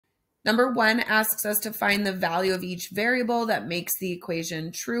Number 1 asks us to find the value of each variable that makes the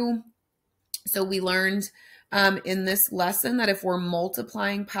equation true. So we learned in this lesson that if we're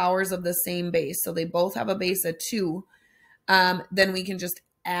multiplying powers of the same base, so they both have a base of 2, then we can just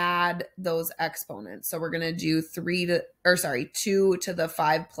add those exponents. So we're going to do 2 to the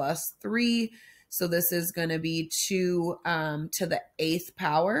 5 plus 3. So this is going to be 2 to the 8th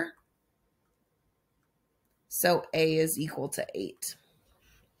power. So A is equal to 8.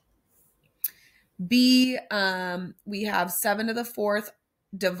 B, we have 7 to the 4th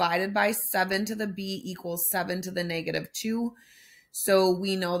divided by 7 to the B equals 7 to the negative 2. So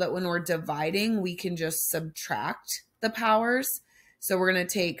we know that when we're dividing, we can just subtract the powers. So we're going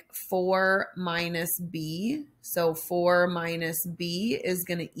to take 4 minus B. So 4 minus B is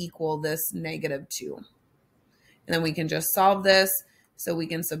going to equal this negative 2. And then we can just solve this. So we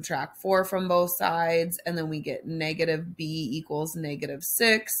can subtract 4 from both sides, and then we get negative B equals negative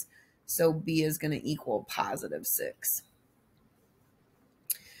 6. So B is going to equal positive 6.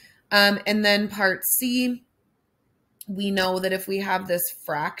 And then part C, we know that if we have this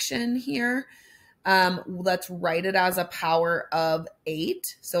fraction here, let's write it as a power of 8.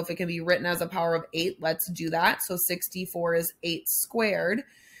 So if it can be written as a power of 8, let's do that. So 64 is 8 squared.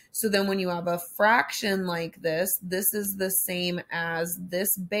 So then when you have a fraction like this, this is the same as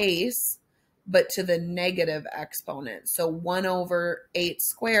this base, but to the negative exponent. So 1 over 8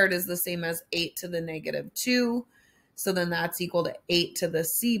 squared is the same as 8 to the negative 2. So then that's equal to 8 to the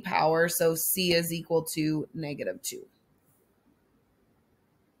C power. So C is equal to negative 2.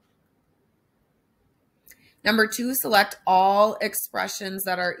 Number 2, select all expressions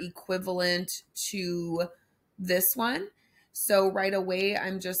that are equivalent to this one. So right away,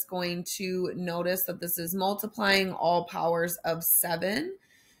 I'm just going to notice that this is multiplying all powers of 7.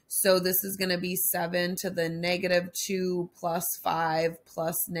 So this is going to be 7 to the negative 2 plus 5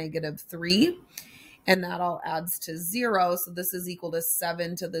 plus negative 3. And that all adds to 0. So this is equal to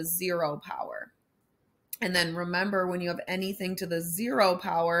 7 to the 0 power. And then remember, when you have anything to the 0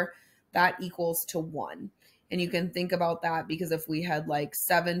 power, that equals to 1. And you can think about that because if we had like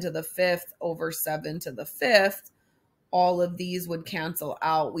 7 to the 5th over 7 to the 5th, all of these would cancel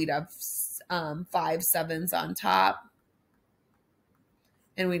out. We'd have 5 7s on top,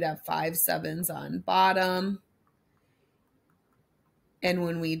 and we'd have 5 7s on bottom. And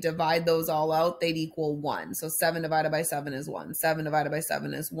when we divide those all out, they'd equal 1. So 7 divided by 7 is 1. 7 divided by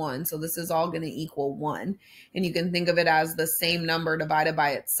 7 is 1. So this is all going to equal 1. And you can think of it as the same number divided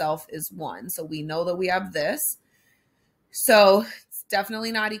by itself is 1. So we know that we have this. So it's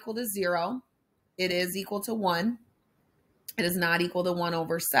definitely not equal to 0. It is equal to 1. It is not equal to 1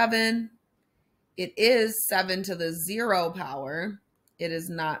 over 7. It is 7 to the 0 power. It is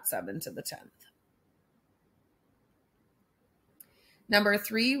not 7 to the 10th. Number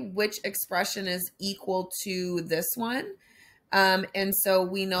 3, which expression is equal to this one? And so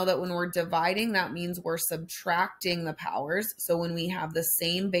we know that when we're dividing, that means we're subtracting the powers. So when we have the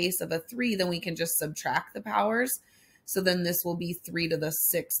same base of a 3, then we can just subtract the powers. So then this will be 3 to the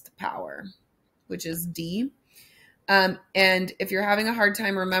 6th power, which is D. And if you're having a hard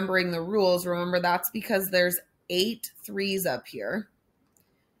time remembering the rules, remember that's because there's 8 3s up here.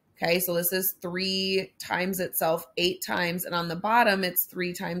 Okay, so this is 3 times itself 8 times, and on the bottom, it's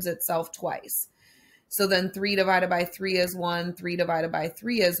 3 times itself twice. So then 3 divided by 3 is 1, 3 divided by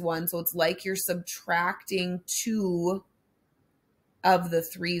 3 is 1. So it's like you're subtracting 2 of the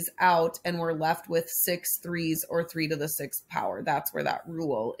 3s out, and we're left with 6 3s, or 3 to the 6th power. That's where that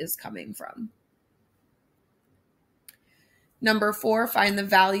rule is coming from. Number 4, find the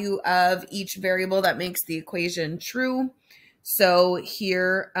value of each variable that makes the equation true. So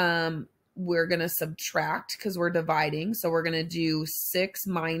here we're going to subtract because we're dividing. So we're going to do 6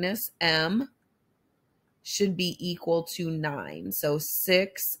 minus m should be equal to 9. So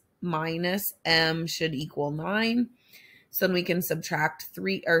 6 minus m should equal 9. So then we can subtract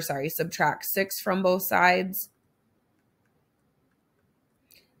 6 from both sides.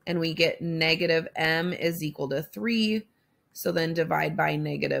 And we get negative m is equal to 3. So then divide by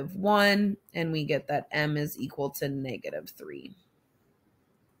negative 1, and we get that m is equal to negative 3.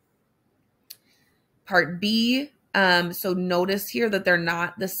 Part B, so notice here that they're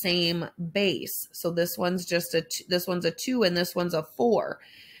not the same base. So this one's just this one's a 2 and this one's a 4.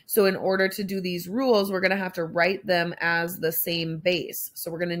 So in order to do these rules, we're going to have to write them as the same base.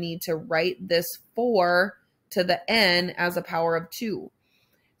 So we're going to need to write this 4 to the n as a power of 2.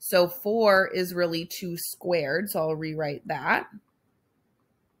 So 4 is really 2 squared, so I'll rewrite that.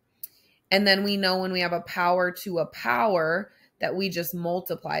 And then we know when we have a power to a power that we just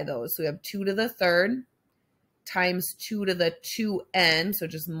multiply those. So we have 2 to the 3rd times 2 to the 2n, so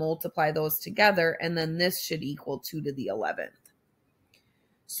just multiply those together, and then this should equal 2 to the 11th.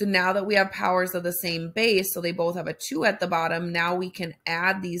 So now that we have powers of the same base, so they both have a 2 at the bottom, now we can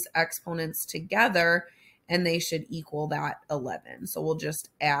add these exponents together, and they should equal that 11. So we'll just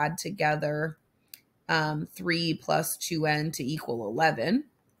add together 3 plus 2n to equal 11.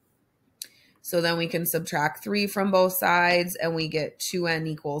 So then we can subtract 3 from both sides, and we get 2n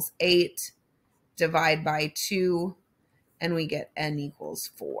equals 8, divide by 2, and we get n equals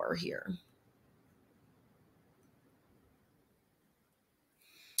 4 here.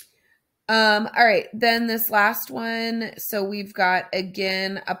 All right, then this last one, so we've got,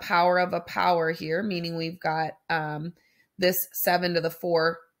 again, a power of a power here, meaning we've got this 7 to the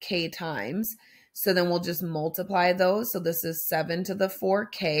 4k times. So then we'll just multiply those. So this is 7 to the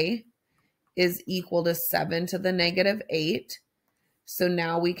 4k is equal to 7 to the negative 8. So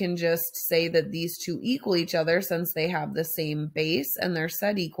now we can just say that these two equal each other since they have the same base and they're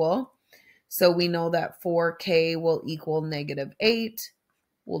set equal. So we know that 4k will equal negative 8.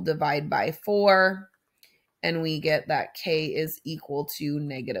 We'll divide by 4, and we get that k is equal to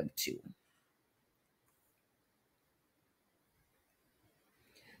negative 2.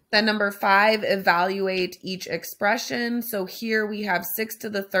 Then number 5, evaluate each expression. So here we have 6 to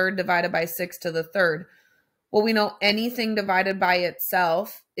the 3rd divided by 6 to the 3rd. Well, we know anything divided by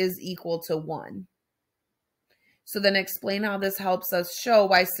itself is equal to 1. So then explain how this helps us show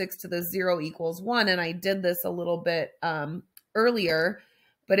why 6 to the 0 equals 1. And I did this a little bit earlier.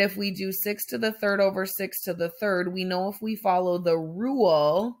 But if we do 6 to the 3rd over 6 to the 3rd, we know if we follow the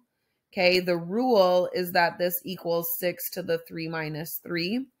rule, okay, the rule is that this equals 6 to the 3 minus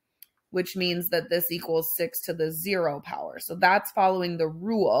 3, which means that this equals 6 to the 0 power. So that's following the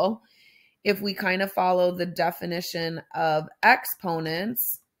rule. If we kind of follow the definition of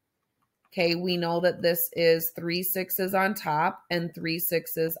exponents, okay, we know that this is 3 6s on top and 3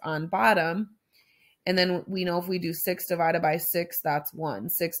 6s on bottom. And then we know if we do 6 divided by 6, that's 1.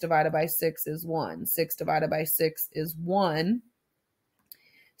 6 divided by 6 is 1. 6 divided by 6 is 1.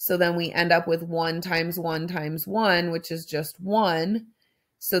 So then we end up with 1 times 1 times 1, which is just 1.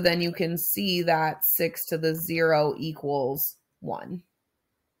 So then you can see that 6 to the 0 equals 1.